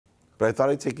But I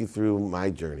thought I'd take you through my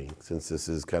journey, since this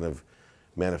is kind of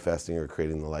manifesting or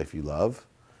creating the life you love.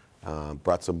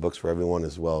 Brought some books for everyone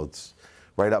as well. It's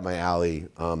right up my alley.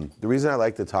 The reason I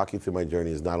like to talk you through my journey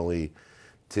is not only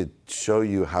to show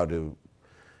you how to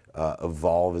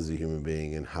evolve as a human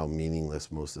being and how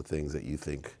meaningless most of the things that you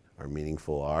think are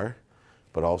meaningful are,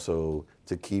 but also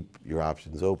to keep your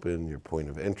options open, your point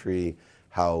of entry,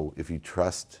 how if you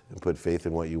trust and put faith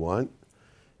in what you want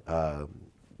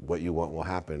will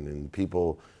happen. And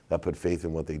people that put faith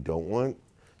in what they don't want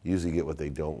usually get what they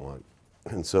don't want.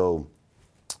 And so,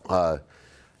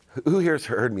 who here's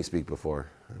heard me speak before?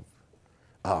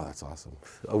 Oh, that's awesome.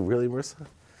 Oh, really, Marissa?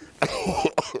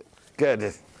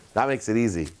 Good. That makes it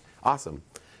easy. Awesome.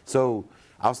 So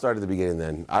I'll start at the beginning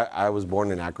then. I was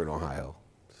born in Akron, Ohio.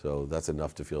 So that's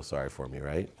enough to feel sorry for me,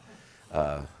 right?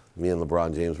 Me and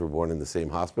LeBron James were born in the same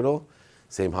hospital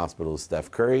as Steph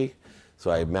Curry. So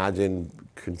I imagine,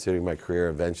 considering my career,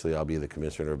 eventually I'll be the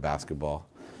commissioner of basketball.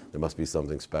 There must be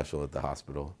something special at the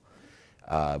hospital.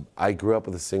 I grew up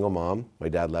with a single mom. My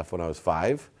dad left when I was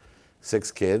 5,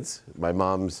 6 kids. My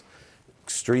mom's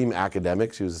extreme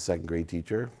academic. She was a second grade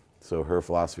teacher. So her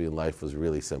philosophy in life was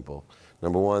really simple.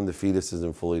 Number one, the fetus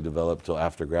isn't fully developed till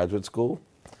after graduate school.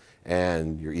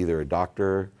 And you're either a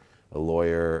doctor, a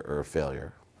lawyer, or a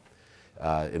failure.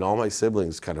 And all my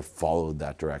siblings kind of followed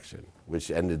that direction,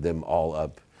 which ended them all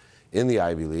up in the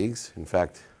Ivy Leagues. In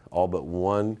fact, all but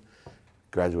one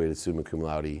graduated summa cum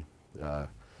laude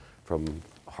from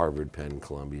Harvard, Penn,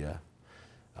 Columbia.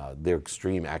 They're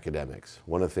extreme academics.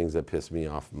 One of the things that pissed me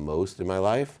off most in my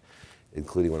life,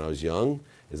 including when I was young,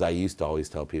 is I used to always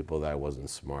tell people that I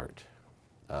wasn't smart.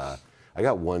 I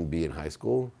got 1 B in high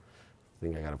school. I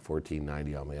think I got a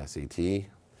 1490 on my SAT,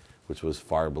 which was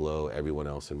far below everyone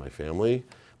else in my family.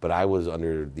 But I was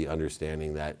under the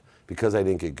understanding that because I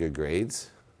didn't get good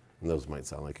grades, and those might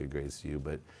sound like good grades to you,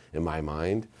 but in my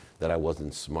mind, that I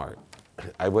wasn't smart.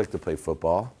 I like to play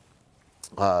football.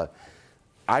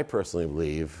 I personally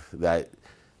believe that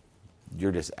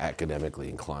you're just academically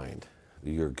inclined.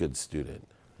 You're a good student.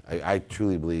 I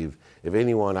truly believe, if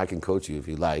anyone, I can coach you if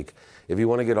you like. If you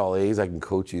want to get all A's, I can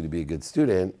coach you to be a good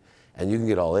student, and you can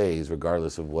get all A's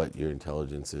regardless of what your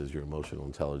intelligence is, your emotional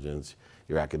intelligence,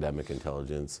 your academic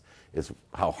intelligence. It's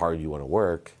how hard you want to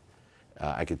work.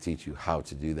 I could teach you how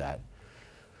to do that.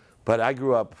 But I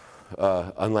grew up,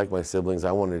 unlike my siblings,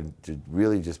 I wanted to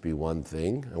really just be one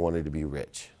thing. I wanted to be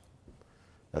rich.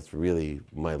 That's really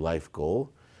my life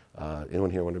goal. Anyone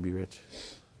here want to be rich?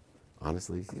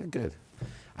 Honestly, yeah, good.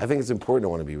 I think it's important to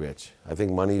want to be rich. I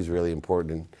think money is really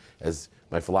important. As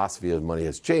my philosophy of money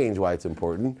has changed, why it's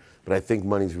important, but I think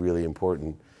money's really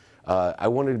important. I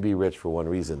wanted to be rich for one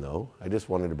reason, though. I just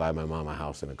wanted to buy my mom a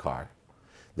house and a car.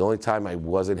 The only time I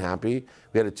wasn't happy,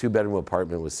 we had a 2-bedroom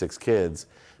apartment with 6 kids,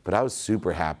 but I was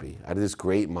super happy. I had this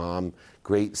great mom,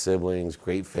 great siblings,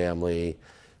 great family,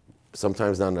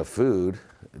 sometimes not enough food.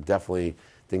 Definitely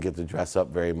didn't get to dress up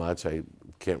very much. I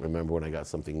can't remember when I got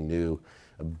something new.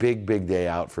 A big, big day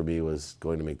out for me was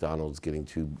going to McDonald's, getting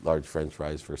 2 large French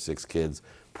fries for 6 kids,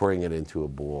 pouring it into a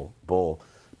bowl.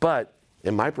 But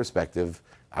in my perspective,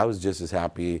 I was just as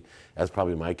happy as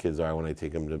probably my kids are when I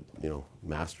take them to,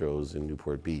 Mastro's in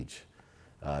Newport Beach.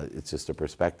 It's just a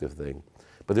perspective thing.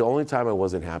 But the only time I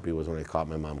wasn't happy was when I caught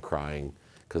my mom crying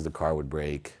because the car would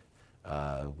break.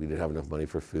 We didn't have enough money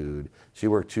for food. She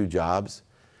worked 2 jobs.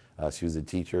 She was a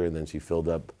teacher, and then she filled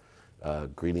up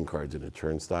greeting cards in a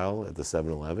turnstile at the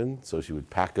 7-Eleven. So she would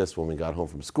pack us when we got home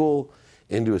from school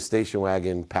into a station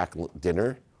wagon, pack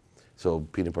dinner. So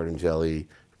peanut butter and jelly,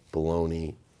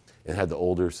 bologna, and had the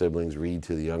older siblings read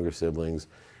to the younger siblings.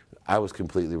 I was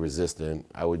completely resistant.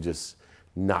 I would just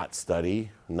not study,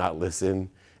 not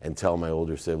listen, and tell my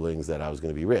older siblings that I was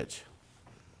going to be rich.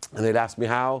 And they'd ask me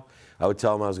how. I would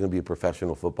tell them I was going to be a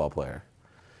professional football player.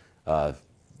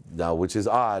 Now, which is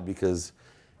odd because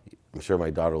I'm sure my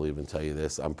daughter will even tell you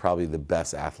this. I'm probably the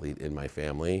best athlete in my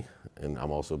family, and I'm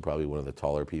also probably one of the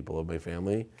taller people of my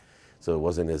family. So it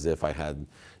wasn't as if I had,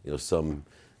 some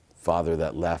father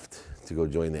that left to go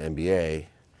join the NBA.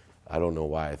 I don't know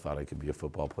why I thought I could be a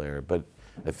football player, but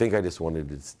I think I just wanted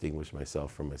to distinguish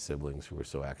myself from my siblings who were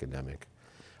so academic.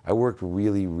 I worked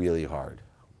really, really hard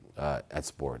at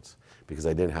sports because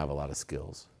I didn't have a lot of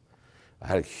skills. I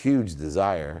had a huge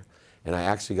desire, and I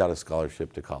actually got a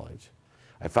scholarship to college.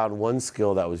 I found one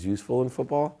skill that was useful in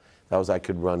football. That was I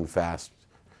could run fast,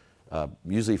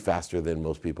 usually faster than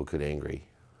most people could angry.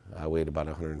 I weighed about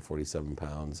 147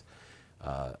 pounds.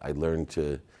 I learned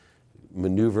to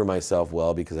maneuver myself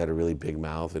well because I had a really big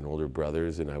mouth and older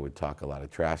brothers, and I would talk a lot of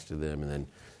trash to them and then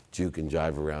juke and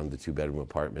jive around the 2-bedroom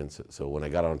apartments. So when I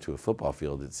got onto a football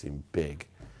field, it seemed big.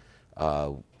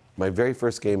 My very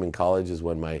first game in college is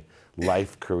when my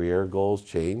life career goals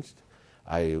changed.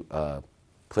 I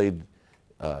played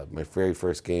my very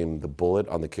first game, the bullet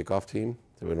on the kickoff team.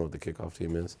 Does everyone know what the kickoff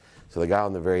team is? So the guy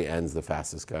on the very end is the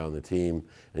fastest guy on the team,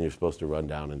 and you're supposed to run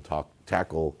down and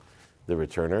tackle the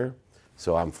returner.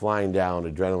 So I'm flying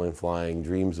down, adrenaline flying,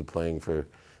 dreams of playing for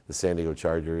the San Diego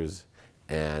Chargers.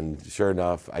 And sure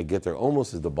enough, I get there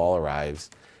almost as the ball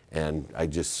arrives, and I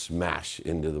just smash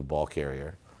into the ball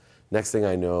carrier. Next thing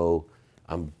I know,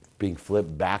 I'm being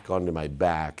flipped back onto my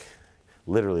back,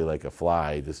 literally like a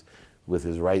fly, just with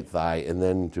his right thigh. And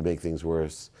then to make things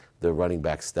worse, the running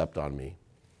back stepped on me.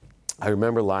 I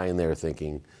remember lying there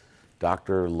thinking,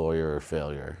 doctor, lawyer, or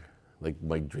failure. Like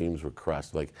my dreams were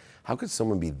crushed. Like, how could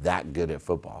someone be that good at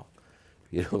football?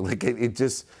 You know, like it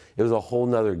was a whole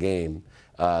nother game.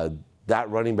 That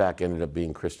running back ended up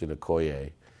being Christian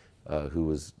Okoye, who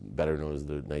was better known as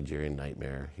the Nigerian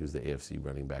Nightmare. He was the AFC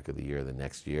running back of the year the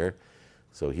next year.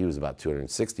 So he was about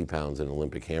 260 pounds, an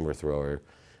Olympic hammer thrower,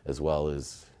 as well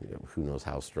as, you know, who knows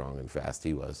how strong and fast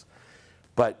he was.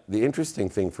 But the interesting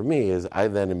thing for me is I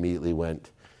then immediately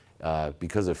went,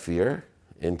 because of fear,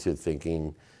 into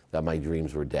thinking that my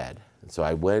dreams were dead. And so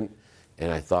I went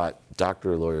and I thought,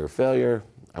 doctor, lawyer, failure,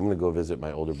 I'm gonna go visit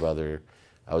my older brother.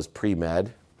 I was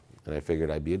pre-med, and I figured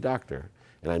I'd be a doctor.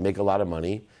 And I'd make a lot of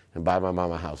money and buy my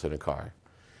mom a house and a car.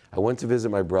 I went to visit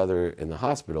my brother in the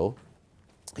hospital.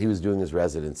 He was doing his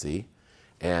residency.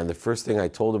 And the first thing I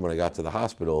told him when I got to the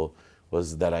hospital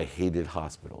was that I hated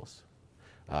hospitals.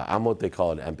 I'm what they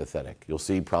call an empathetic. You'll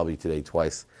see probably today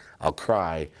twice, I'll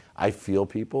cry. I feel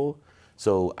people.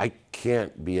 So I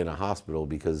can't be in a hospital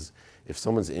because if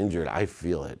someone's injured, I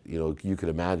feel it. You know, you could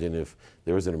imagine if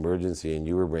there was an emergency and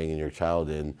you were bringing your child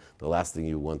in, the last thing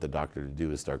you want the doctor to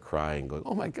do is start crying, going,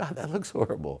 oh my God, that looks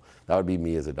horrible. That would be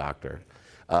me as a doctor.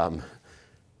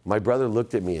 My brother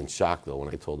looked at me in shock though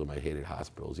when I told him I hated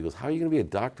hospitals. He goes, how are you gonna be a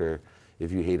doctor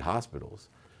if you hate hospitals?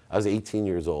 I was 18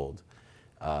 years old.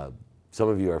 Some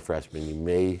of you are freshmen, you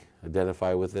may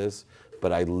identify with this,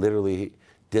 but I literally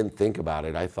didn't think about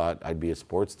it. I thought I'd be a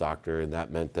sports doctor, and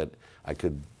that meant that I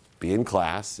could be in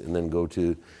class and then go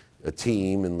to a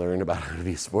team and learn about how to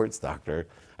be a sports doctor.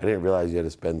 I didn't realize you had to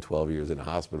spend 12 years in a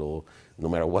hospital, no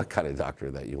matter what kind of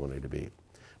doctor that you wanted to be.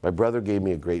 My brother gave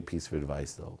me a great piece of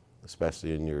advice though,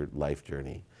 especially in your life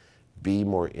journey. Be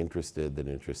more interested than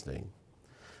interesting.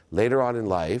 Later on in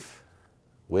life,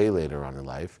 way later on in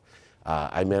life,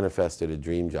 I manifested a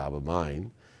dream job of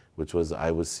mine, which was I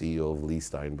was CEO of Lee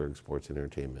Steinberg Sports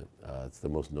Entertainment. It's the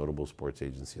most notable sports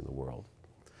agency in the world.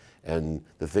 And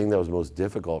the thing that was most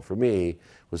difficult for me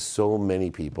was so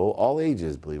many people, all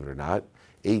ages, believe it or not,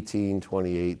 18,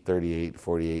 28, 38,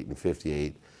 48, and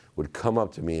 58, would come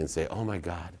up to me and say, oh my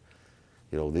God,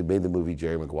 you know, they made the movie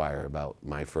Jerry Maguire about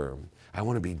my firm. I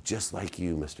want to be just like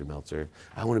you, Mr. Meltzer.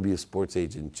 I want to be a sports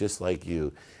agent just like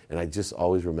you. And I just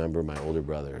always remember my older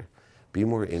brother, be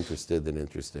more interested than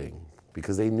interesting,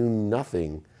 because they knew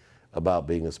nothing about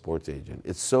being a sports agent.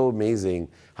 It's so amazing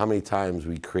how many times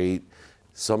we create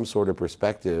some sort of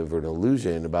perspective or an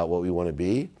illusion about what we want to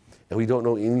be, and we don't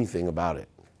know anything about it.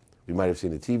 We might have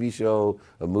seen a TV show,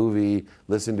 a movie,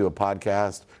 listened to a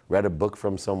podcast, read a book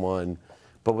from someone,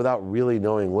 but without really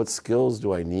knowing what skills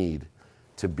do I need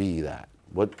to be that?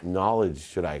 What knowledge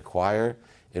should I acquire,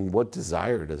 and what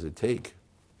desire does it take?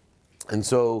 And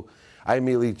so I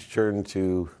immediately turned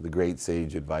to the great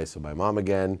sage advice of my mom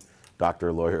again,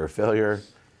 doctor, lawyer, or failure,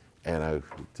 and I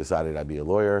decided I'd be a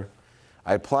lawyer.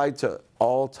 I applied to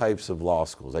all types of law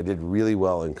schools. I did really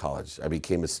well in college. I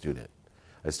became a student.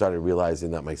 I started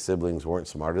realizing that my siblings weren't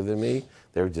smarter than me,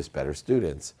 they were just better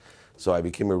students. So I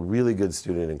became a really good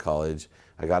student in college.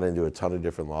 I got into a ton of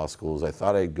different law schools. I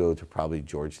thought I'd go to probably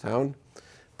Georgetown,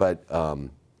 but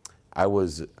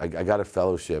I got a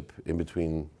fellowship in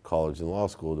between college and law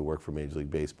school to work for Major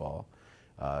League Baseball.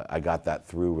 I got that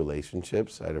through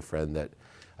relationships. I had a friend that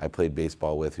I played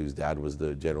baseball with whose dad was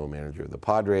the general manager of the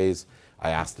Padres. I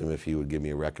asked him if he would give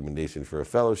me a recommendation for a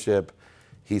fellowship.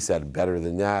 He said, better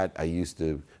than that. I used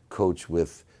to coach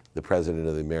with the president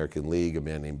of the American League, a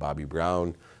man named Bobby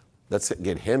Brown. Let's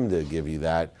get him to give you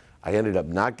that. I ended up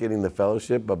not getting the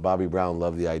fellowship, but Bobby Brown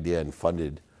loved the idea and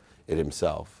funded it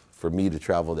himself for me to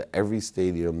travel to every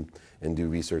stadium and do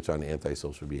research on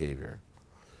antisocial behavior.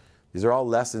 These are all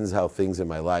lessons how things in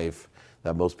my life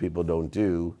that most people don't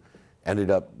do ended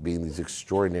up being these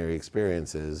extraordinary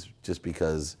experiences just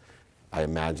because I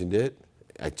imagined it,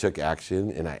 I took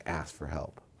action, and I asked for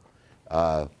help.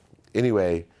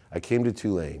 Anyway, I came to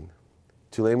Tulane.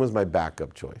 Tulane was my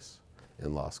backup choice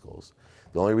in law schools.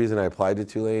 The only reason I applied to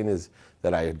Tulane is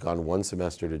that I had gone one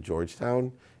semester to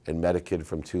Georgetown and met a kid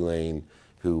from Tulane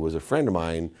who was a friend of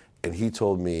mine, And he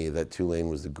told me that Tulane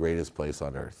was the greatest place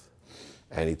on earth.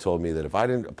 And he told me that if I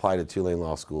didn't apply to Tulane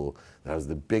Law School, that I was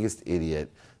the biggest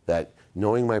idiot, that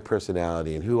knowing my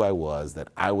personality and who I was, that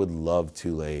I would love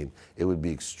Tulane. It would be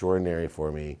extraordinary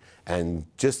for me. And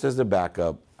just as a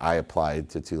backup, I applied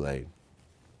to Tulane.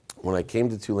 When I came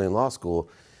to Tulane Law School,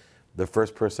 the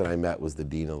first person I met was the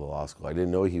dean of the law school. I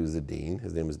didn't know he was the dean.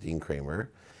 His name was Dean Kramer.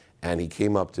 And he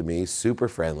came up to me, super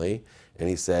friendly, and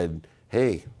he said,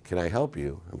 "Hey, can I help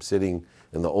you?" I'm sitting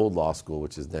in the old law school,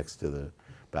 which is next to the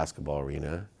basketball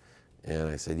arena. And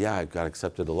I said, "Yeah, I got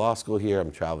accepted to law school here.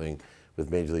 I'm traveling with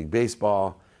Major League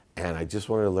Baseball, and I just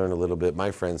wanted to learn a little bit.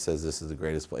 My friend says this is the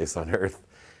greatest place on earth.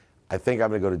 I think I'm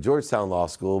going to go to Georgetown Law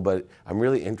School, but I'm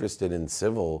really interested in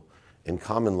civil and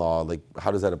common law. Like,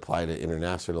 how does that apply to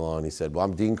international law?" And he said, "Well,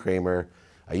 I'm Dean Kramer.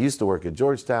 I used to work at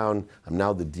Georgetown. I'm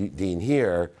now the dean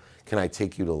here. Can I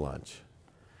take you to lunch?"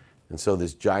 And so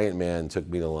this giant man took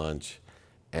me to lunch,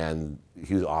 and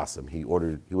he was awesome. He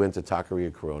went to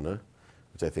Taqueria Corona,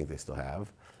 which I think they still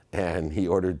have, and he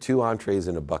ordered 2 entrees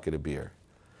and a bucket of beer.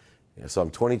 So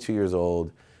I'm 22 years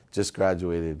old, just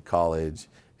graduated college,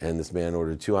 and this man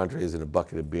ordered 2 entrees and a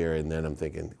bucket of beer, and then I'm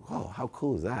thinking, whoa, how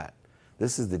cool is that?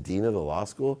 This is the dean of the law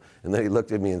school? And then he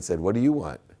looked at me and said, "What do you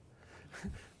want?"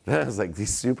 And I was like,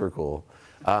 he's super cool.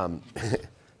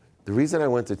 The reason I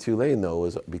went to Tulane, though,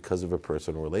 was because of a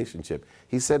personal relationship.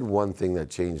 He said one thing that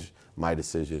changed my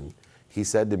decision. He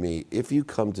said to me, "If you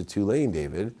come to Tulane,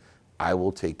 David, I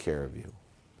will take care of you.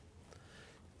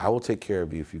 I will take care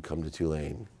of you if you come to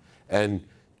Tulane." And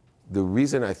the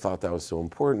reason I thought that was so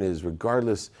important is,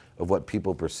 regardless of what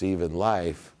people perceive in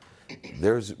life,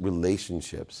 there's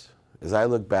relationships. As I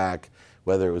look back,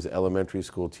 whether it was elementary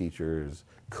school teachers,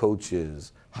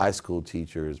 coaches, high school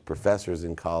teachers, professors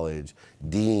in college,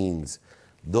 deans,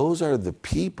 those are the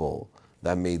people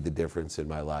that made the difference in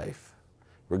my life.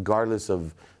 Regardless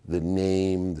of the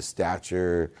name, the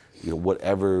stature,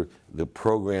 whatever the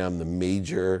program, the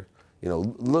major,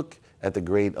 look at the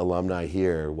great alumni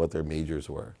here, what their majors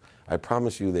were. I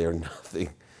promise you they are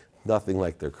nothing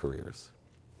like their careers.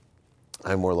 I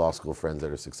have more law school friends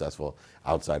that are successful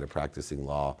outside of practicing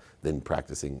law than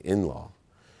practicing in law.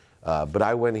 But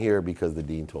I went here because the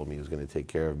dean told me he was going to take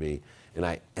care of me, and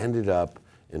I ended up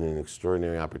in an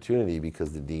extraordinary opportunity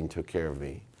because the dean took care of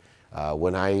me.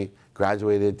 When I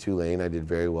graduated Tulane, I did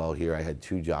very well here. I had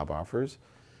 2 job offers.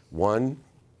 One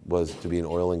was to be an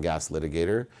oil and gas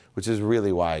litigator, which is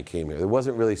really why I came here. There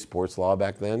wasn't really sports law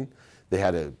back then. They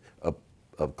had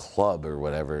a club or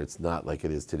whatever. It's not like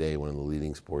it is today, one of the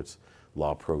leading sports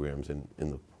law programs in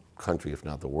the country, if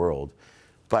not the world.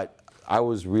 But that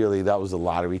was a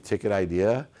lottery ticket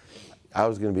idea. I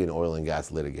was going to be an oil and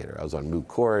gas litigator. I was on moot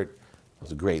court. I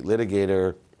was a great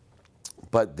litigator.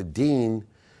 But the dean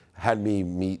had me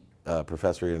meet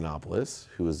Professor Yiannopoulos,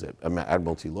 who was an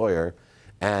admiralty lawyer,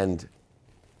 and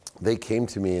they came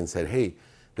to me and said, "Hey,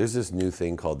 there's this new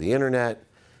thing called the internet.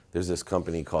 There's this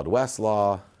company called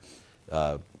Westlaw."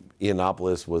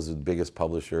 Yiannopoulos was the biggest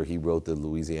publisher. He wrote the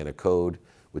Louisiana Code,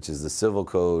 which is the civil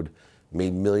code,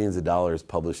 made millions of dollars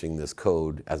publishing this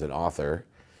code as an author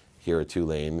here at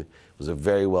Tulane. Was a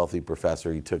very wealthy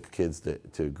professor. He took kids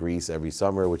to Greece every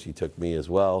summer, which he took me as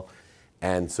well.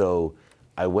 And so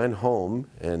I went home,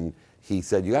 and he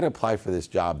said, "You got to apply for this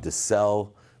job to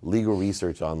sell legal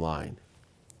research online."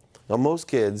 Now most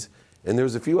kids, and there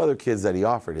was a few other kids that he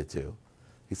offered it to,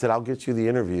 he said, "I'll get you the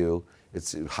interview.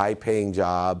 It's a high-paying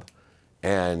job."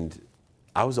 And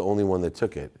I was the only one that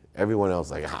took it. Everyone else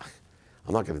was like,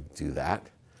 I'm not going to do that.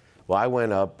 Well, I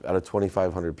went up out of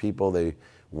 2,500 people. They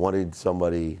wanted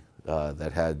somebody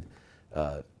that had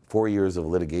 4 years of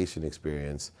litigation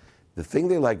experience. The thing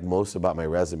they liked most about my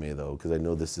resume, though, because I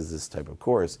know this is this type of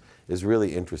course, is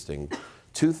really interesting.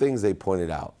 2 things they pointed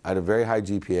out. I had a very high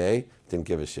GPA, didn't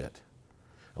give a shit.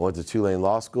 I went to Tulane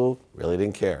Law School, really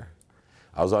didn't care.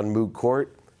 I was on moot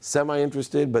court,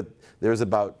 semi-interested, but there's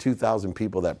about 2,000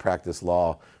 people that practiced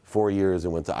law 4 years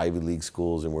and went to Ivy League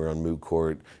schools and were on moot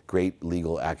court, great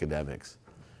legal academics.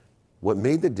 What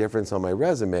made the difference on my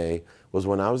resume was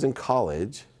when I was in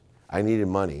college, I needed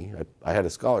money. I had a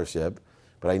scholarship,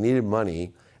 but I needed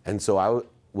money, and so I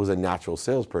was a natural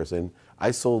salesperson.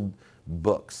 I sold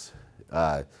books.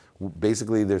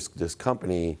 Basically, there's this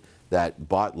company that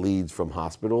bought leads from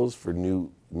hospitals for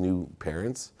new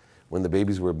parents. When the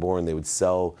babies were born, they would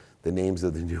sell the names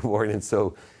of the newborn, and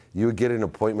so you would get an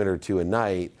appointment or 2 a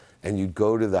night, and you'd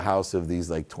go to the house of these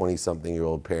like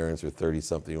 20-something-year-old parents or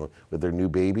 30-something with their new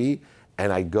baby,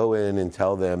 and I'd go in and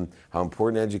tell them how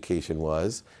important education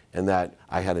was, and that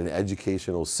I had an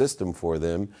educational system for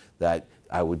them, that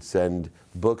I would send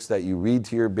books that you read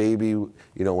to your baby,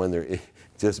 when they're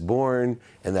just born,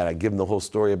 and that I give them the whole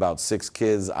story about 6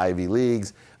 kids, Ivy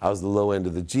Leagues. I was the low end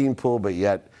of the gene pool, but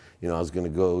yet, you know, I was going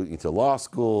to go into law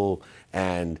school,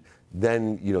 and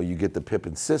then, you know, you get the Pip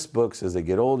and Sis books as they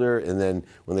get older, and then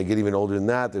when they get even older than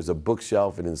that, there's a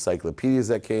bookshelf and encyclopedias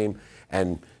that came,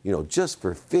 and, you know, just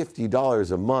for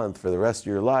 $50 a month for the rest of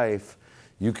your life,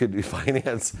 you could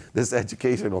finance this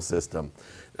educational system.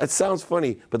 That sounds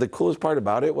funny, but the coolest part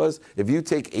about it was, if you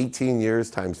take 18 years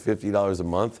times $50 a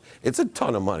month, it's a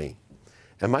ton of money.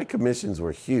 And my commissions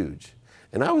were huge,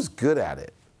 and I was good at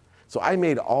it. So I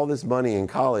made all this money in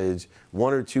college,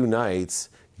 1 or 2 nights,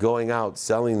 going out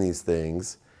selling these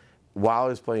things while I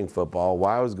was playing football,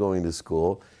 while I was going to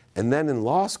school. And then in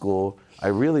law school, I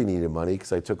really needed money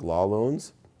because I took law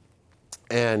loans.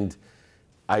 And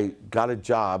I got a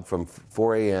job from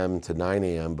 4 a.m. to 9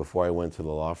 a.m. before I went to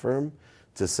the law firm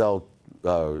to sell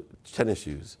tennis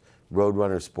shoes,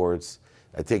 Roadrunner Sports.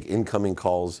 I take incoming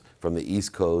calls from the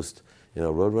East Coast. You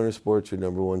know, Roadrunner Sports, your #1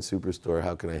 superstore,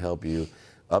 how can I help you?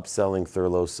 Upselling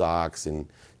Thurlow socks and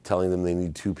telling them they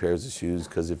need 2 pairs of shoes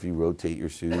because if you rotate your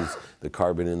shoes, the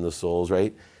carbon in the soles,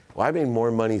 right? Well, I made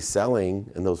more money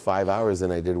selling in those 5 hours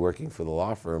than I did working for the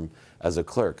law firm as a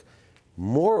clerk.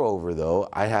 Moreover, though,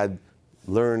 I had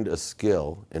learned a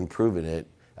skill and proven it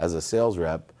as a sales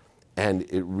rep, and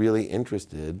it really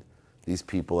interested these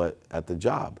people at the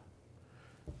job.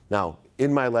 Now,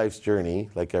 in my life's journey,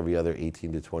 like every other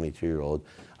 18 to 22-year-old,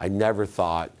 I never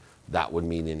thought that would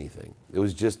mean anything. It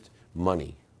was just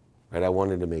money, right? I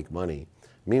wanted to make money.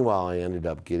 Meanwhile, I ended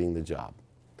up getting the job.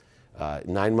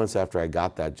 9 months after I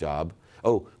got that job,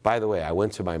 oh, by the way, I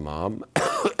went to my mom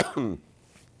and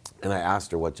I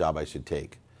asked her what job I should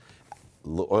take.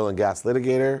 Oil and gas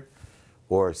litigator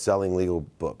or selling legal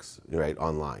books, right,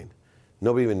 online.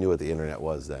 Nobody even knew what the internet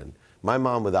was then. My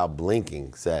mom, without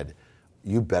blinking, said,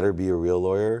 "You better be a real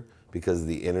lawyer because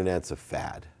the internet's a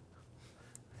fad.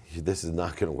 This is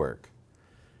not going to work."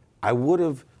 I would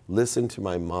have listened to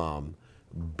my mom,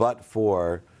 but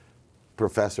for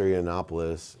Professor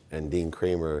Yiannopoulos and Dean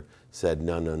Kramer said,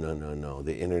 no,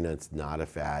 the internet's not a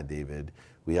fad, David.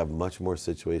 We have much more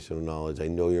situational knowledge. I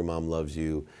know your mom loves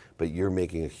you, but you're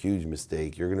making a huge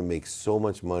mistake. You're gonna make so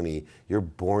much money. You're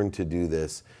born to do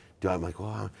this. I'm like,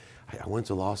 well, I went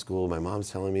to law school. My mom's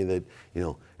telling me that, you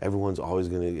know, everyone's always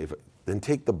gonna, then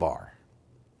take the bar.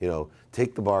 You know,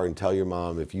 take the bar and tell your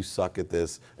mom, if you suck at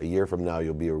this, a year from now,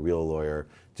 you'll be a real lawyer.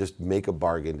 Just make a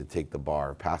bargain to take the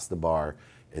bar, pass the bar,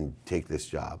 and take this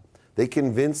job. They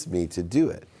convinced me to do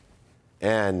it.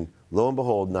 And lo and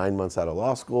behold, 9 months out of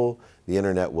law school, the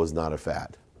internet was not a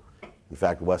fad. In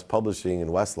fact, West Publishing and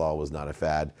Westlaw was not a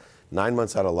fad. 9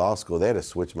 months out of law school, they had to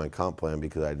switch my comp plan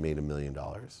because I'd made $1 million.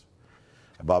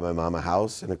 I bought my mom a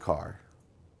house and a car.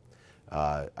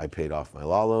 I paid off my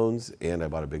law loans, and I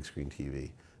bought a big screen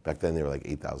TV. Back then, they were like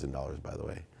 $8,000, by the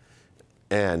way.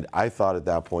 And I thought at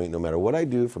that point, no matter what I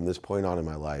do from this point on in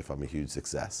my life, I'm a huge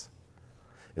success.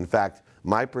 In fact,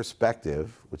 my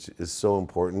perspective, which is so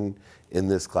important in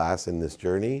this class, in this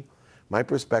journey, my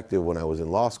perspective when I was in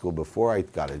law school, before I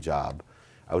got a job,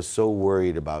 I was so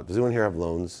worried about, does anyone here have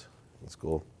loans in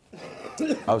school?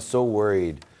 I was so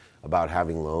worried about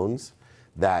having loans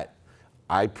that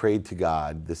I prayed to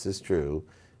God, this is true,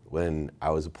 when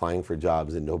I was applying for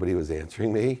jobs and nobody was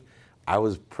answering me, I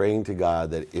was praying to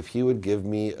God that if He would give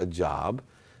me a job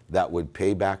that would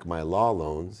pay back my law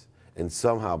loans and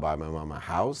somehow buy my mom a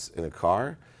house and a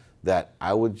car, that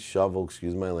I would shovel,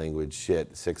 excuse my language,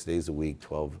 shit 6 days a week,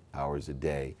 12 hours a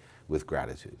day with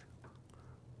gratitude.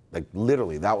 Like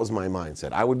literally, that was my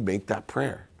mindset. I would make that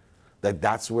prayer.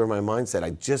 That's where my mindset,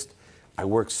 I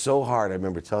worked so hard. I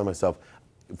remember telling myself,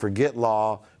 forget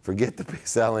law, forget the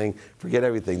selling, forget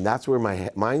everything. That's where my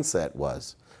mindset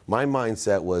was. My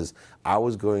mindset was I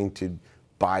was going to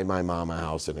buy my mom a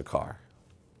house and a car.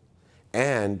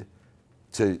 And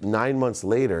to 9 months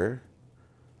later,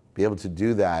 be able to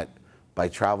do that by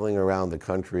traveling around the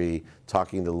country,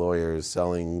 talking to lawyers,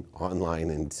 selling online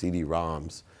and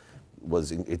CD-ROMs,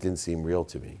 it didn't seem real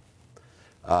to me.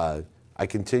 I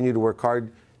continued to work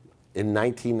hard. In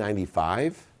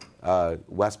 1995,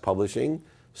 West Publishing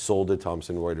sold to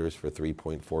Thomson Reuters for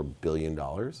 $3.4 billion,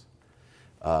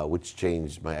 which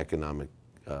changed my economic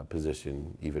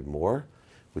position even more,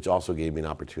 which also gave me an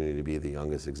opportunity to be the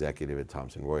youngest executive at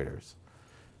Thomson Reuters.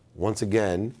 Once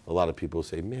again, a lot of people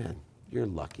say, man, you're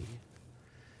lucky,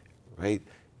 right?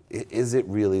 Is it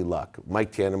really luck?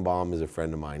 Mike Tannenbaum is a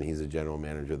friend of mine. He's a general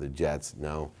manager of the Jets,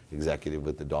 now executive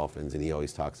with the Dolphins, and he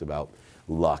always talks about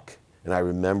luck. And I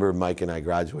remember Mike and I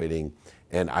graduating,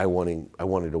 and I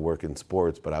wanted to work in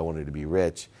sports, but I wanted to be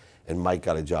rich. And Mike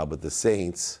got a job with the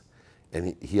Saints,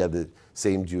 And he had the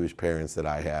same Jewish parents that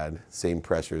I had, same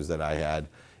pressures that I had,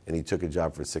 and he took a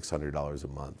job for $600 a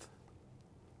month.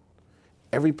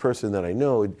 Every person that I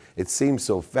know, it seems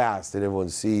so fast and everyone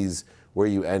sees where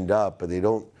you end up, but they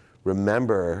don't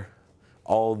remember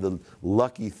all the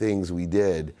lucky things we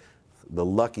did, the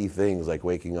lucky things like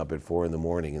waking up at 4 in the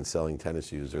morning and selling tennis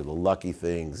shoes, or the lucky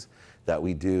things that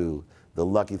we do, the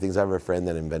lucky things. I have a friend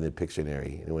that invented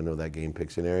Pictionary. Anyone know that game,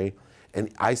 Pictionary? And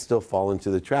I still fall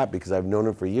into the trap because I've known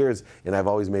him for years, and I've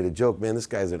always made a joke, man, this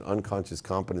guy's an unconscious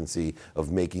competency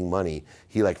of making money.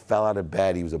 He like fell out of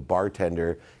bed, he was a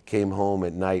bartender, came home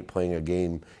at night playing a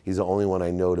game. He's the only one I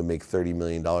know to make $30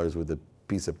 million with a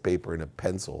piece of paper and a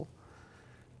pencil.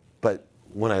 But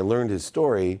when I learned his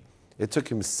story, it took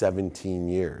him 17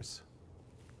 years.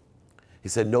 He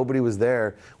said nobody was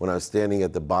there when I was standing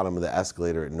at the bottom of the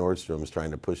escalator at Nordstrom's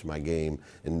trying to push my game,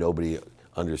 and nobody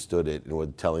understood it and was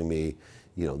telling me,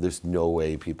 you know, there's no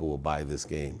way people will buy this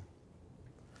game.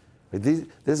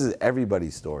 This is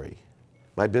everybody's story.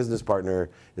 My business partner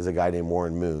is a guy named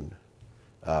Warren Moon.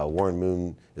 Warren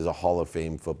Moon is a Hall of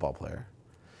Fame football player.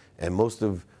 And most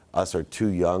of us are too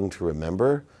young to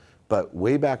remember, but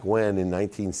way back when in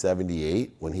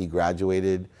 1978, when he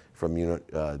graduated from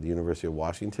the University of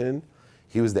Washington,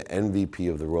 he was the MVP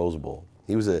of the Rose Bowl.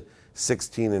 He was a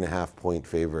 16.5 point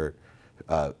favorite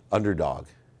underdog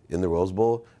in the Rose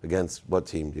Bowl against what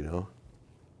team, do you know?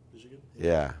 Michigan?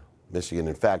 Yeah, Michigan.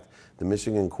 In fact, the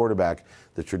Michigan quarterback,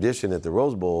 the tradition at the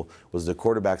Rose Bowl was the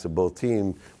quarterbacks of both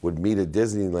teams would meet at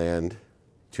Disneyland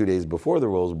 2 days before the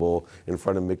Rose Bowl in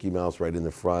front of Mickey Mouse right in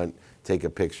the front, take a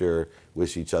picture,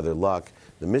 wish each other luck.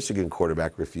 The Michigan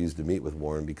quarterback refused to meet with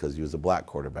Warren because he was a black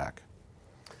quarterback.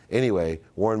 Anyway,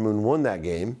 Warren Moon won that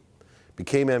game,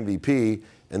 became MVP,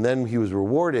 and then he was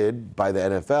rewarded by the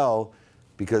NFL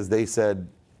because they said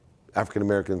African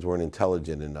Americans weren't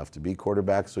intelligent enough to be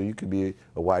quarterbacks, so you could be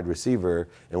a wide receiver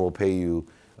and we'll pay you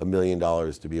 $1 million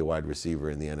to be a wide receiver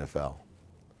in the NFL.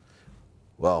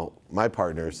 Well, my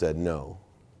partner said no.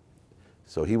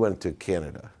 So he went to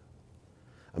Canada.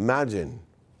 Imagine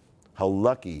how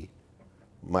lucky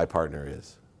my partner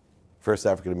is. First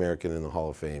African American in the Hall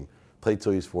of Fame, played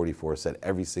till he's 44, set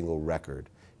every single record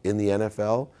in the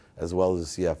NFL as well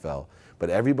as the CFL. But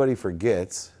everybody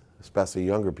forgets, especially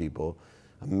younger people,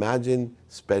 imagine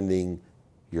spending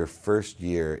your first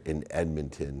year in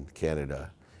Edmonton,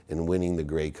 Canada, and winning the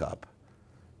Grey Cup,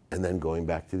 and then going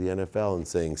back to the NFL and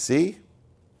saying, see,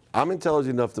 I'm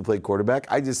intelligent enough to play quarterback.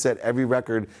 I just set every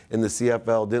record in the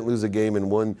CFL, didn't lose a game, and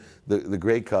won the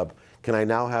Grey Cup. Can I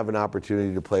now have an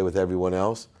opportunity to play with everyone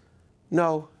else?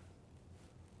 No.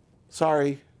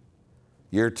 Sorry.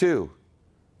 Year 2,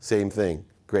 same thing,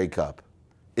 Grey Cup.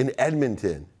 In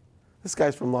Edmonton. This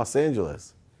guy's from Los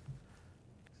Angeles.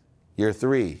 Year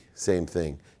 3, same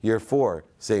thing. Year 4,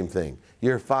 same thing.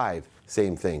 Year 5,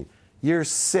 same thing. Year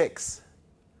 6.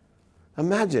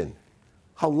 Imagine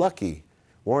how lucky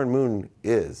Warren Moon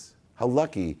is, how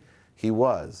lucky he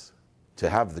was to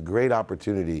have the great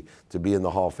opportunity to be in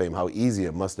the Hall of Fame, how easy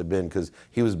it must have been because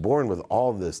he was born with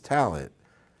all this talent.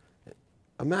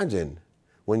 Imagine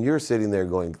when you're sitting there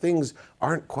going, things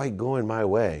aren't quite going my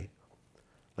way.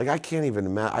 Like I can't even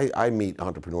imagine, I meet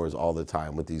entrepreneurs all the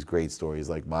time with these great stories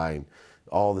like mine,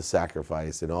 all the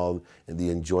sacrifice and the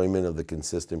enjoyment of the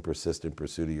consistent, persistent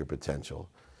pursuit of your potential.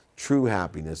 True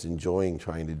happiness, enjoying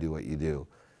trying to do what you do.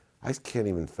 I can't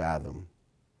even fathom.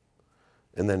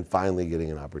 And then finally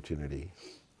getting an opportunity.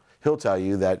 He'll tell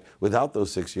you that without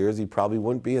those 6 years, he probably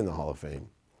wouldn't be in the Hall of Fame.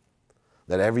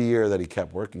 That every year that he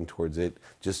kept working towards it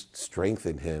just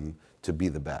strengthened him to be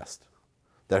the best.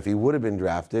 That if he would have been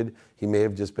drafted, he may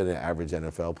have just been an average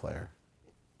NFL player.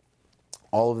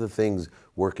 All of the things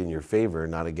work in your favor,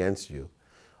 not against you.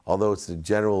 Although it's the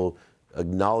general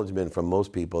acknowledgement from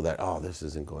most people that, oh, this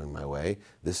isn't going my way.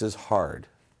 This is hard.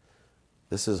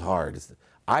 This is hard.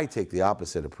 I take the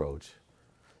opposite approach.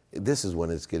 This is when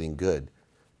it's getting good.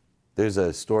 There's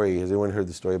a story, has anyone heard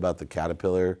the story about the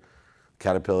caterpillar?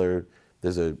 Caterpillar,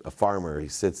 there's a farmer, he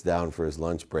sits down for his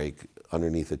lunch break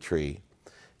underneath a tree,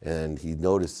 and he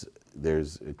noticed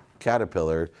there's a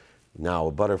caterpillar, now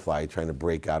a butterfly, trying to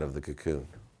break out of the cocoon.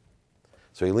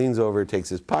 So he leans over, takes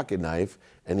his pocket knife,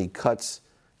 and he cuts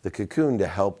the cocoon to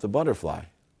help the butterfly.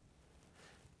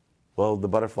 Well, the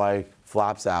butterfly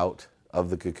flops out of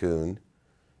the cocoon,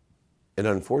 and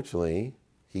unfortunately,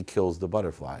 he kills the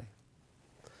butterfly.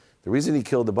 The reason he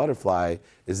killed the butterfly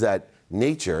is that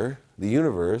nature, the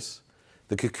universe,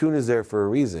 the cocoon is there for a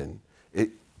reason. It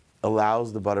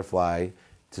allows the butterfly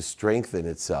to strengthen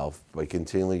itself by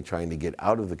continually trying to get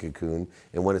out of the cocoon,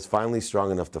 and when it's finally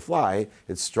strong enough to fly,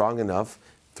 it's strong enough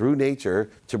through nature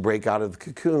to break out of the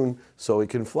cocoon so it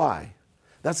can fly.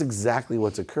 That's exactly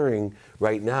what's occurring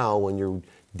right now when you're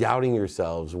doubting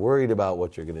yourselves, worried about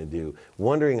what you're going to do,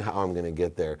 wondering how I'm going to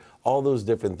get there, all those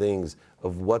different things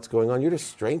of what's going on. You're just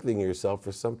strengthening yourself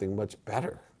for something much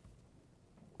better.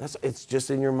 It's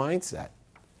just in your mindset.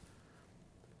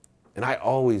 And I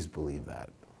always believe that.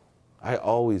 I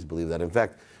always believe that. In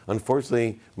fact,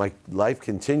 unfortunately, my life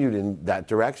continued in that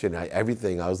direction. I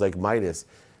was like Midas.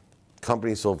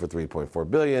 Company sold for $3.4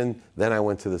 billion. Then I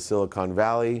went to the Silicon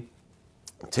Valley,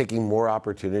 taking more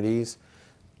opportunities,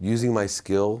 using my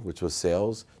skill, which was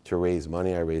sales, to raise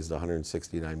money. I raised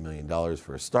 $169 million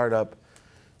for a startup.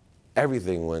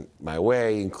 Everything went my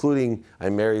way, including I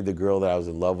married the girl that I was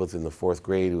in love with in the 4th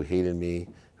grade who hated me,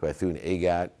 who I threw an egg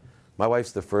at. My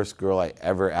wife's the first girl I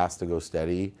ever asked to go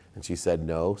steady, and she said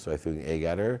no, so I threw an egg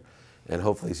at her. And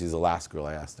hopefully she's the last girl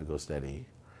I asked to go steady.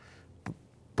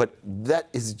 But that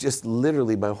is just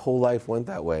literally, my whole life went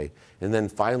that way. And then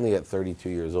finally at 32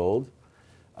 years old,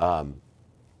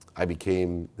 I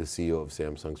became the CEO of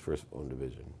Samsung's first phone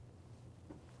division.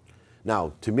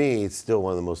 Now, to me, it's still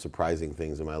one of the most surprising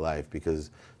things in my life because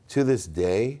to this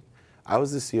day, I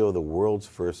was the CEO of the world's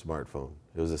first smartphone.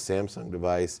 It was a Samsung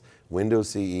device, Windows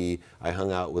CE. I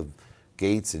hung out with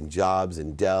Gates and Jobs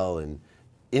and Dell and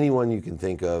anyone you can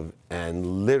think of,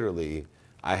 and literally,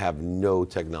 I have no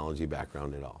technology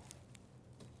background at all.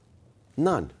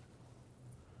 None.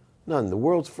 None. The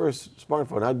world's first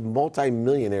smartphone. I'm a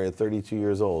multi-millionaire at 32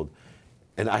 years old,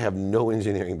 and I have no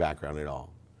engineering background at all.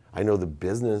 I know the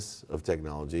business of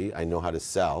technology. I know how to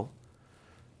sell.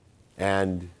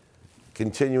 And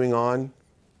continuing on,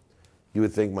 you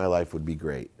would think my life would be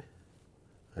great.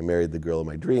 I married the girl of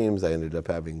my dreams. I ended up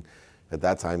having, at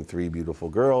that time, 3 beautiful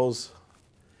girls.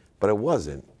 But it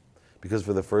wasn't. Because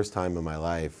for the first time in my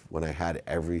life, when I had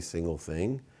every single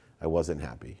thing, I wasn't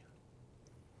happy.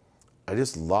 I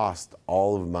just lost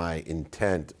all of my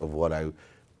intent of what I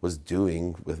was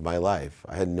doing with my life.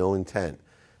 I had no intent.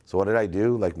 So what did I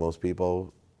do? Like most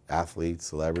people, athletes,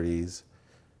 celebrities,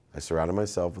 I surrounded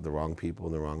myself with the wrong people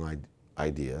and the wrong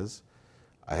ideas.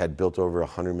 I had built over a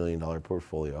 $100 million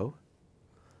portfolio,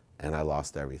 and I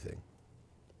lost everything.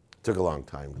 It took a long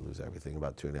time to lose everything,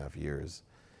 about 2.5 years.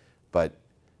 But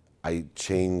I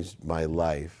changed my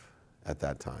life at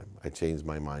that time. I changed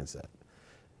my mindset.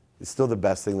 It's still the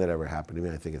best thing that ever happened to me.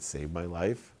 I think it saved my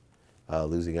life,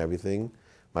 losing everything.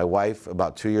 My wife,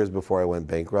 about 2 years before I went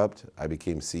bankrupt, I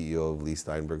became CEO of Lee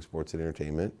Steinberg Sports and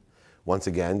Entertainment. Once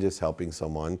again, just helping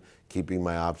someone, keeping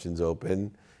my options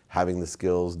open, having the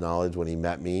skills, knowledge. When he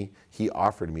met me, he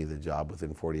offered me the job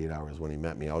within 48 hours when he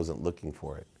met me. I wasn't looking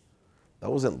for it.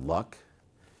 That wasn't luck.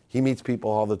 He meets people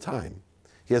all the time.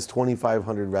 He has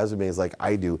 2,500 resumes like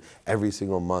I do every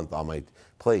single month on my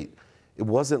plate. It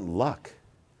wasn't luck.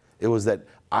 It was that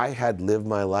I had lived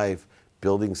my life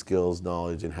building skills,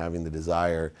 knowledge, and having the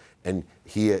desire, and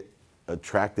he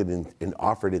attracted and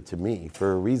offered it to me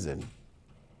for a reason,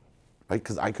 right?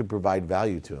 Because I could provide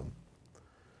value to him.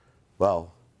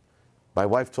 Well, my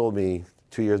wife told me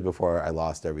 2 years before I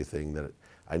lost everything that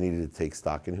I needed to take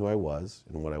stock in who I was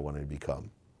and what I wanted to become.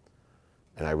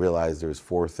 And I realized there's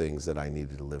 4 things that I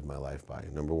needed to live my life by.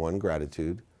 Number 1,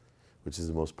 gratitude, which is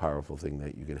the most powerful thing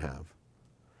that you can have.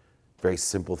 Very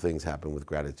simple things happen with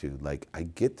gratitude, like I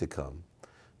get to come,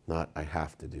 not I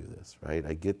have to do this, right?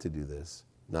 I get to do this,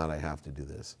 not I have to do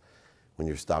this. When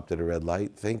you're stopped at a red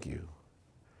light, thank you.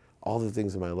 All the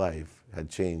things in my life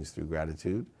had changed through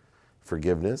gratitude,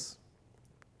 forgiveness.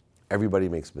 Everybody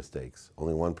makes mistakes.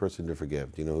 Only one person to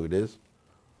forgive. Do you know who it is?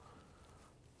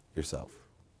 Yourself.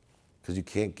 Because you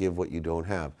can't give what you don't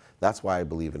have. That's why I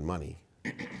believe in money.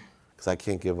 Because I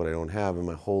can't give what I don't have, and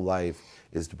my whole life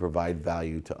is to provide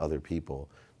value to other people,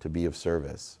 to be of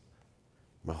service.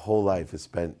 My whole life is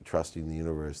spent trusting the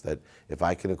universe that if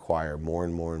I can acquire more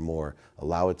and more and more,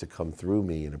 allow it to come through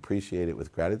me and appreciate it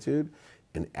with gratitude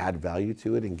and add value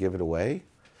to it and give it away,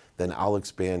 then I'll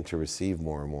expand to receive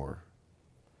more and more.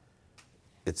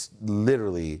 It's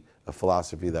literally a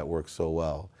philosophy that works so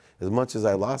well. As much as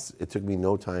I lost, it took me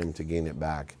no time to gain it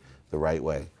back the right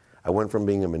way. I went from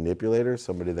being a manipulator,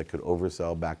 somebody that could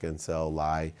oversell, back-end sell,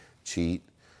 lie, cheat,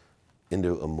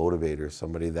 into a motivator,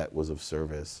 somebody that was of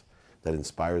service, that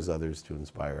inspires others to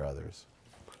inspire others.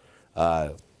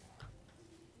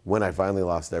 When I finally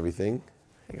lost everything,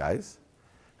 hey guys,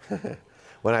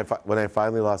 when I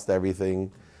finally lost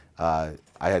everything, I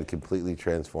had completely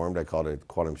transformed. I called it a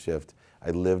quantum shift. I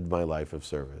lived my life of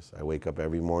service. I wake up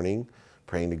every morning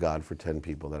praying to God for 10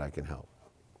 people that I can help.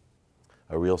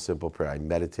 A real simple prayer. I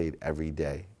meditate every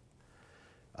day.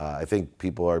 I think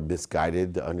people are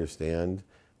misguided to understand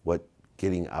what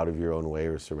getting out of your own way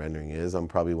or surrendering is. I'm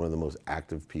probably one of the most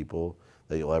active people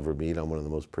that you'll ever meet. I'm one of the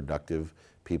most productive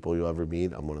people you'll ever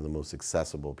meet. I'm one of the most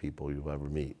accessible people you'll ever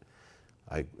meet.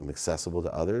 I am accessible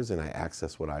to others, and I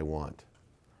access what I want.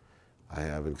 I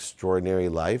have an extraordinary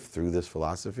life through this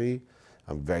philosophy.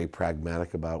 I'm very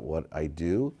pragmatic about what I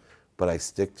do, but I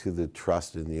stick to the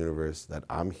trust in the universe that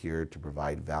I'm here to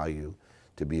provide value,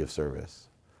 to be of service.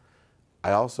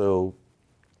 I also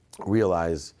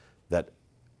realize that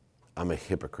I'm a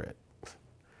hypocrite,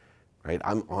 right?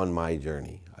 I'm on my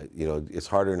journey. It's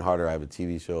harder and harder. I have a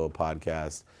TV show, a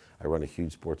podcast. I run a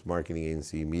huge sports marketing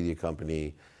agency, media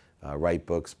company, write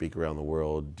books, speak around the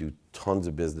world, do tons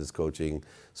of business coaching.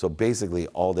 So basically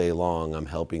all day long, I'm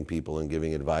helping people and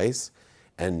giving advice.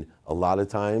 And a lot of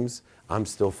times, I'm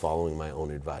still following my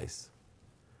own advice.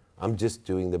 I'm just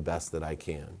doing the best that I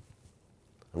can.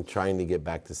 I'm trying to get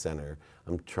back to center.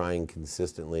 I'm trying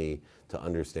consistently to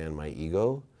understand my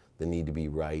ego, the need to be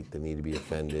right, the need to be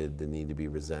offended, the need to be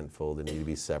resentful, the need to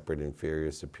be separate,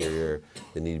 inferior, superior,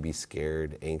 the need to be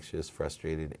scared, anxious,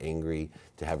 frustrated, angry,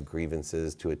 to have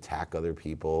grievances, to attack other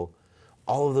people.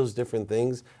 All of those different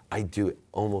things, I do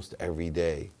almost every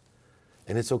day.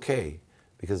 And it's okay,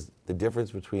 because the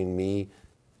difference between me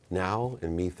now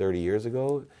and me 30 years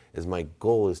ago is my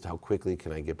goal is how quickly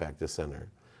can I get back to center.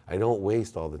 I don't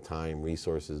waste all the time,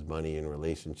 resources, money, and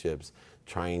relationships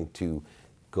trying to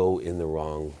go in the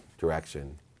wrong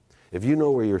direction. If you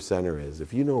know where your center is,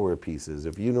 if you know where peace is,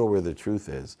 if you know where the truth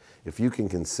is, if you can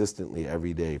consistently,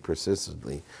 every day,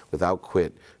 persistently, without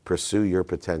quit, pursue your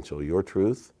potential, your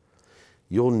truth,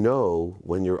 you'll know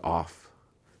when you're off,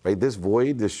 right? This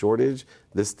void, this shortage,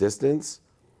 this distance,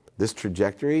 this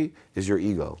trajectory is your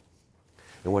ego.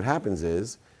 And what happens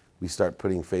is we start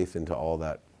putting faith into all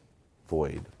that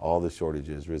void, all the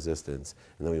shortages, resistance,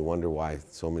 and then we wonder why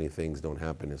so many things don't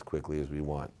happen as quickly as we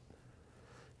want.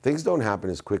 Things don't happen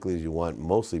as quickly as you want,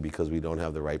 mostly because we don't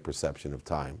have the right perception of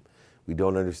time. We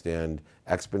don't understand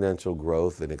exponential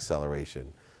growth and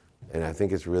acceleration. And I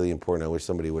think it's really important. I wish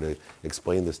somebody would have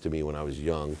explained this to me when I was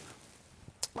young.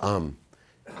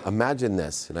 Imagine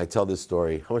this, and I tell this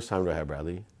story. How much time do I have,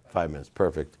 Bradley? 5 minutes,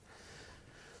 perfect.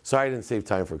 Sorry I didn't save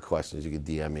time for questions. You can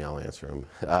DM me, I'll answer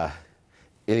them.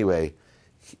 Anyway,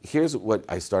 here's what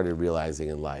I started realizing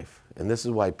in life. And this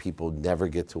is why people never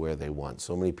get to where they want.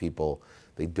 So many people,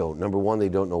 they don't. Number one, they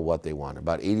don't know what they want.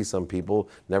 About 80-some people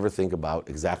never think about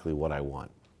exactly what I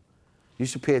want. You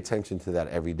should pay attention to that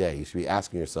every day. You should be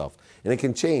asking yourself. And it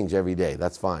can change every day.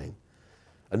 That's fine.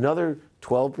 Another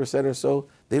 12% or so,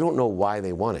 they don't know why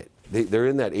they want it. They're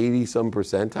in that 80-some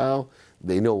percentile.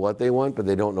 They know what they want, but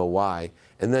they don't know why.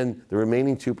 And then the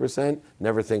remaining 2%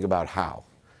 never think about how.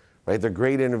 Right? They're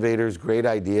great innovators, great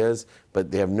ideas, but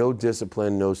they have no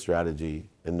discipline, no strategy,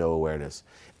 and no awareness.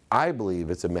 I believe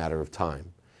it's a matter of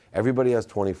time. Everybody has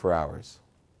 24 hours.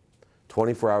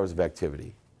 24 hours of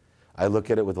activity. I look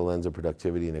at it with a lens of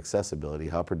productivity and accessibility.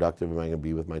 How productive am I going to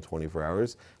be with my 24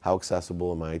 hours? How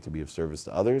accessible am I to be of service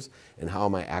to others? And how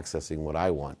am I accessing what I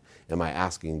want? Am I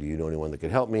asking, do you know anyone that can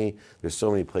help me? There's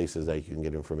so many places that you can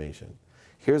get information.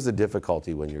 Here's the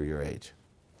difficulty when you're your age,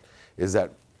 is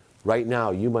that right now,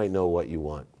 you might know what you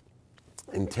want.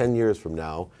 In 10 years from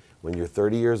now, when you're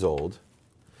 30 years old,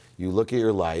 you look at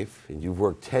your life and you've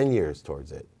worked 10 years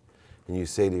towards it, and you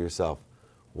say to yourself,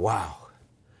 wow,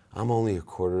 I'm only a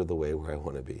quarter of the way where I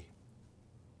want to be.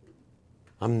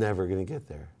 I'm never going to get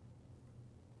there.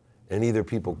 And either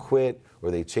people quit,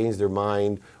 or they change their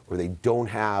mind, or they don't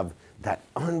have that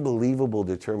unbelievable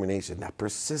determination, that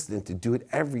persistence to do it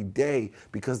every day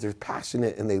because they're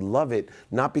passionate and they love it,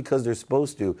 not because they're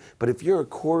supposed to. But if you're a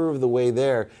quarter of the way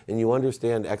there and you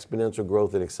understand exponential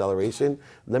growth and acceleration,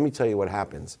 let me tell you what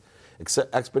happens.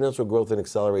 Exponential growth and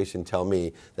acceleration tell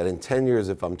me that in 10 years,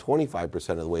 if I'm 25%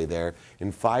 of the way there,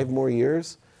 in 5 more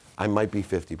years, I might be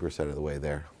 50% of the way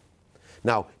there.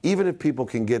 Now, even if people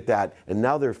can get that, and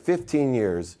now they're 15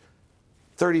 years,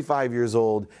 35 years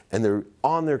old, and they're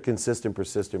on their consistent,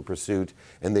 persistent pursuit,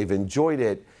 and they've enjoyed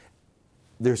it,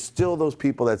 there's still those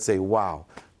people that say, wow,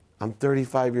 I'm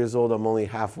 35 years old, I'm only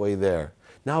halfway there.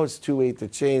 Now it's too late to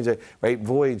change, right?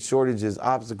 Void, shortages,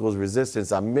 obstacles,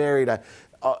 resistance, I'm married.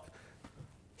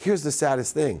 Here's the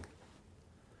saddest thing.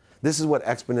 This is what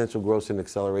exponential growth and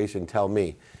acceleration tell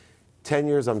me. 10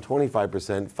 years, I'm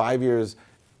 25%, 5 years,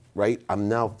 right? I'm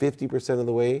now 50% of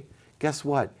the way. Guess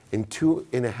what? In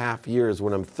 2.5 years,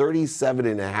 when I'm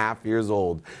 37.5 years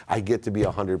old, I get to be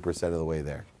 100% of the way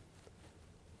there.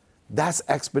 That's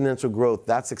exponential growth.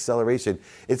 That's acceleration.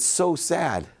 It's so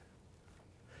sad.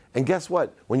 And guess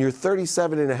what? When you're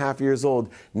 37.5 years old,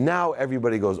 now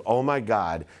everybody goes, oh my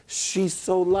God, she's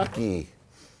so lucky.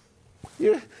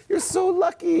 You're so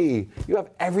lucky. You have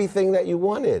everything that you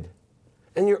wanted.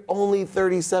 And you're only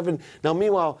 37. Now,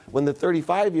 meanwhile, when the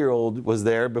 35-year-old was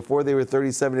there before they were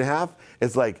 37 and a half,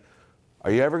 it's like,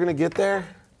 are you ever going to get there?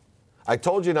 I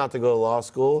told you not to go to law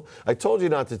school. I told you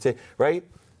not to take, right?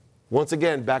 Once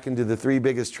again, back into the three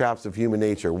biggest traps of human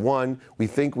nature. One, we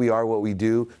think we are what we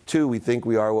do. Two, we think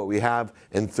we are what we have.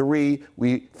 And three,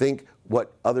 we think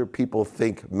what other people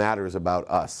think matters about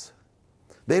us.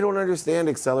 They don't understand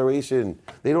acceleration.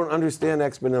 They don't understand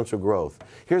exponential growth.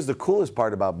 Here's the coolest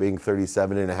part about being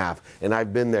 37 and a half, and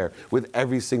I've been there with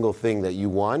every single thing that you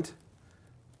want.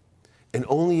 In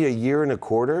only a year and a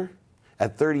quarter,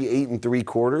 at 38 and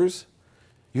 3/4,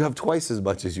 you have twice as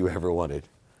much as you ever wanted.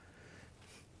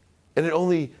 And in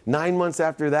only 9 months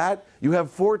after that, you have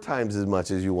 4 times as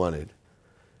much as you wanted.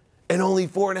 And only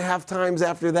 4.5 times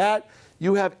after that,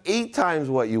 you have 8 times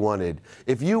what you wanted.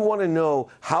 If you want to know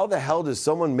how the hell does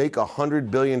someone make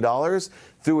 $100 billion,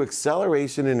 through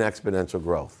acceleration and exponential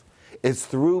growth. It's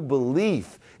through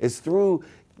belief. It's through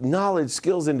knowledge,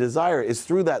 skills, and desire. It's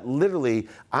through that literally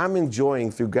I'm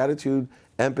enjoying through gratitude,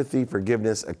 empathy,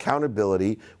 forgiveness,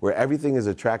 accountability, where everything is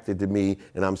attracted to me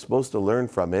and I'm supposed to learn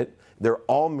from it. They're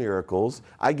all miracles.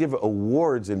 I give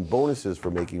awards and bonuses for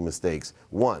making mistakes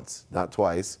once, not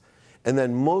twice. And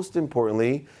then most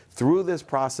importantly, through this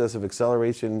process of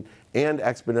acceleration and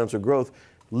exponential growth,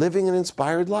 living an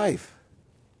inspired life.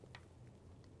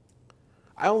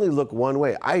 I only look one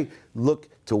way. I look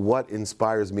to what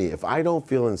inspires me. If I don't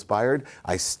feel inspired,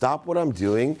 I stop what I'm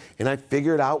doing and I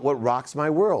figure out what rocks my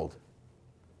world.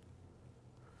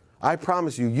 I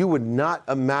promise you, you would not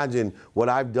imagine what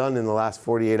I've done in the last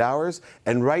 48 hours,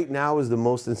 and right now is the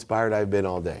most inspired I've been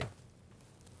all day.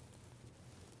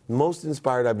 Most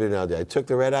inspired I've been all day. I took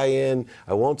the red eye in.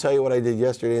 I won't tell you what I did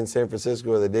yesterday in San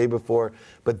Francisco or the day before,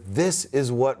 but this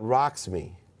is what rocks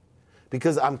me.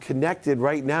 Because I'm connected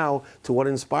right now to what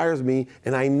inspires me,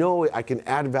 and I know I can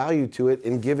add value to it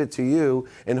and give it to you,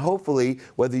 and hopefully,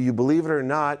 whether you believe it or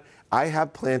not, I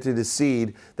have planted a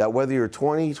seed that whether you're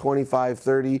 20, 25,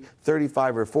 30,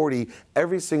 35, or 40,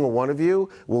 every single one of you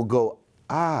will go,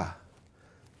 ah,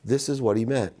 this is what he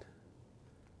meant.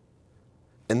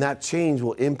 And that change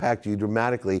will impact you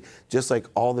dramatically, just like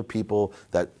all the people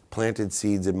that planted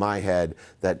seeds in my head,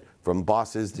 that from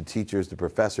bosses to teachers to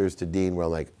professors to dean, where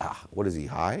I'm like, ah, what is he,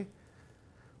 high?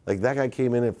 Like that guy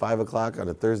came in at 5 o'clock on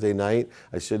a Thursday night.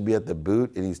 I should be at the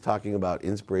boot, and he's talking about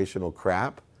inspirational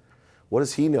crap. What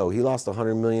does he know? He lost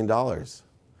 $100 million.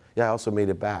 Yeah, I also made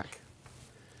it back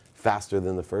faster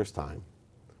than the first time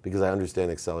because I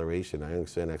understand acceleration. I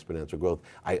understand exponential growth.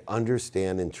 I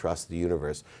understand and trust the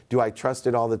universe. Do I trust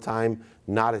it all the time?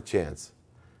 Not a chance.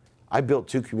 I built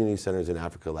 2 community centers in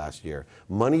Africa last year.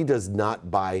 Money does not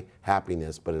buy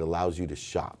happiness, but it allows you to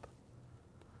shop.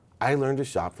 I learned to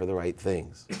shop for the right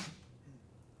things.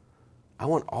 I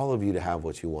want all of you to have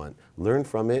what you want. Learn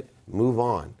from it, move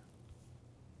on.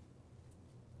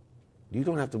 You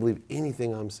don't have to believe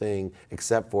anything I'm saying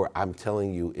except for I'm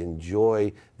telling you,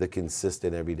 enjoy the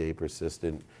consistent, everyday,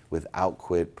 persistent, without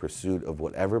quit pursuit of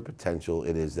whatever potential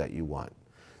it is that you want.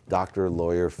 Doctor,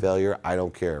 lawyer, failure, I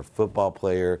don't care. Football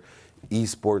player,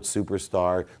 esports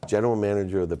superstar, general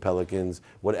manager of the Pelicans,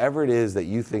 whatever it is that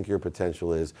you think your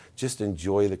potential is, just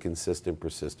enjoy the consistent,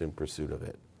 persistent pursuit of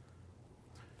it.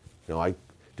 You know, I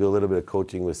do a little bit of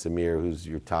coaching with Samir, who's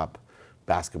your top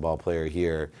basketball player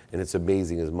here, and it's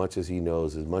amazing. As much as he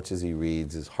knows, as much as he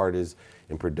reads, as hard as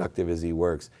and productive as he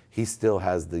works, he still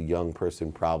has the young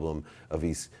person problem of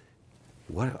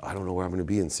I don't know where I'm going to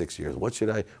be in 6 years. What should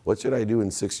I do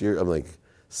in 6 years? I'm like,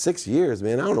 6 years,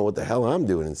 man, I don't know what the hell I'm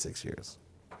doing in 6 years.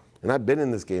 And I've been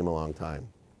in this game a long time.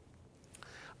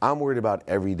 I'm worried about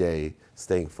every day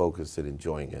staying focused and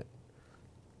enjoying it.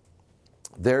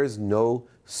 There's no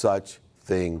such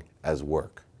thing as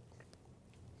work.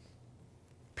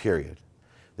 Period.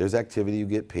 There's activity you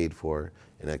get paid for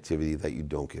and activity that you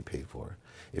don't get paid for.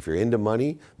 If you're into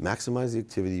money, maximize the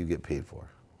activity you get paid for.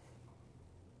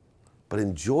 But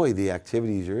enjoy the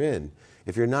activities you're in.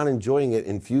 If you're not enjoying it,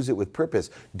 infuse it with purpose.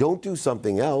 Don't do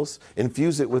something else,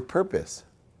 infuse it with purpose.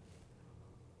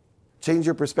 Change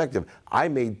your perspective. I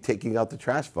made taking out the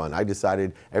trash fun. I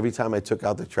decided every time I took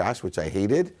out the trash, which I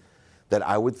hated, that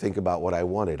I would think about what I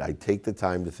wanted. I'd take the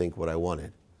time to think what I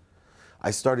wanted.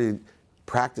 I started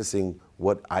practicing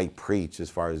what I preach as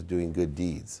far as doing good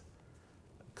deeds,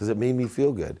 because it made me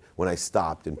feel good when I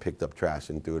stopped and picked up trash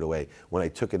and threw it away, when I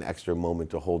took an extra moment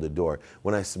to hold a door,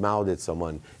 when I smiled at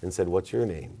someone and said, "What's your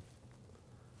name?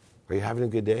 Are you having a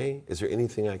good day? Is there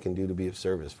anything I can do to be of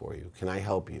service for you? Can I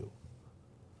help you?"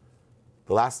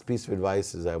 The last piece of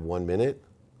advice is I have 1 minute,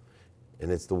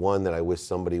 and it's the one that I wish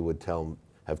somebody would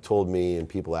have told me, and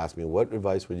people ask me, what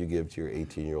advice would you give to your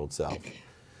 18-year-old self?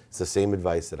 It's the same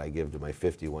advice that I give to my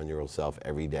 51-year-old self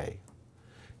every day.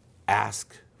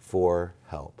 Ask for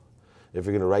help. If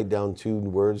you're going to write down 2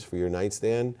 words for your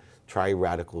nightstand, try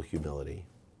radical humility.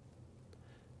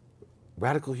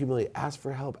 Radical humility, ask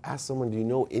for help. Ask someone, do you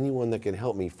know anyone that can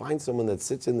help me? Find someone that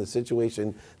sits in the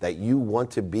situation that you want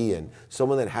to be in.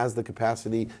 Someone that has the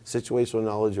capacity, situational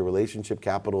knowledge, or relationship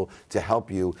capital to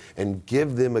help you, and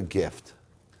give them a gift.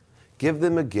 Give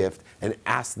them a gift and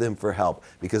ask them for help.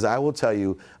 Because I will tell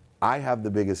you, I have the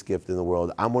biggest gift in the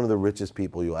world. I'm one of the richest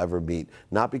people you'll ever meet.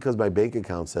 Not because my bank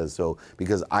account says so,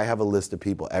 because I have a list of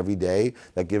people every day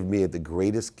that give me the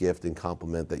greatest gift and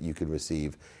compliment that you can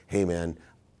receive. Hey man,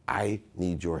 I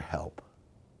need your help.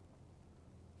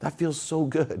 That feels so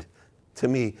good to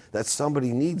me that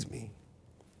somebody needs me,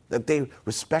 that they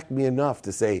respect me enough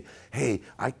to say, hey,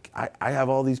 I have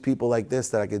all these people like this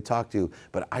that I can talk to,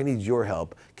 but I need your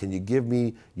help. Can you give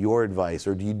me your advice,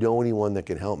 or do you know anyone that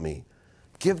can help me?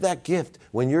 Give that gift.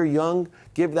 When you're young,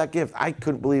 give that gift. I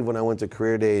couldn't believe when I went to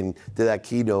Career Day and did that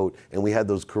keynote and we had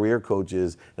those career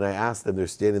coaches and I asked them, they're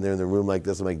standing there in the room like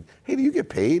this. I'm like, hey, do you get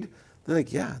paid? They're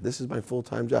like, yeah, this is my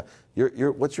full-time job.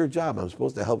 What's your job? I'm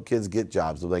supposed to help kids get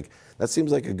jobs. I'm like, that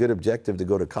seems like a good objective to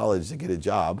go to college to get a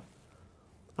job.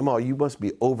 I'm all, you must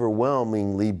be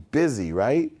overwhelmingly busy,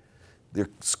 right? Your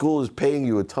school is paying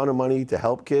you a ton of money to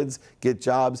help kids get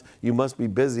jobs. You must be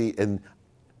busy. And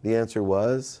the answer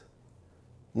was,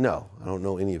 no, I don't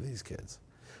know any of these kids.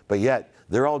 But yet,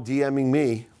 they're all DMing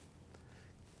me.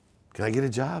 Can I get a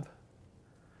job?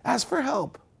 Ask for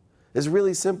help. It's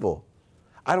really simple.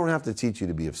 I don't have to teach you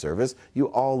to be of service. You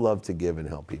all love to give and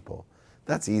help people.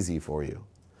 That's easy for you.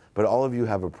 But all of you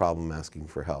have a problem asking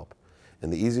for help.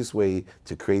 And the easiest way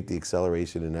to create the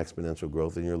acceleration and exponential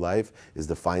growth in your life is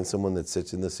to find someone that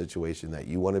sits in the situation that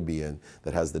you want to be in,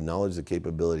 that has the knowledge, the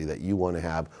capability that you want to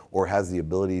have, or has the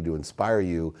ability to inspire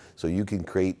you so you can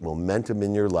create momentum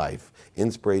in your life,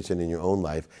 inspiration in your own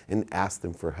life, and ask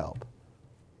them for help.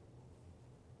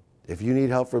 If you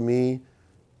need help from me,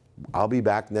 I'll be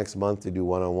back next month to do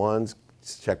one-on-ones.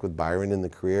 Check with Byron in the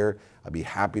career. I'd be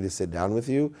happy to sit down with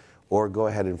you, or go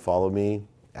ahead and follow me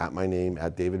at my name,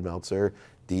 at David Meltzer.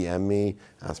 DM me,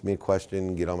 ask me a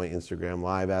question, get on my Instagram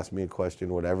Live, ask me a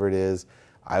question, whatever it is.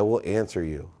 I will answer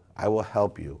you. I will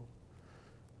help you.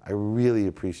 I really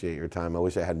appreciate your time. I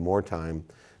wish I had more time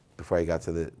before I got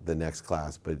to the next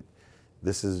class, but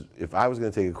this is, if I was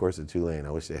going to take a course at Tulane,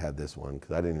 I wish they had this one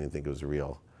because I didn't even think it was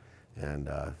real. And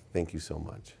thank you so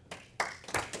much.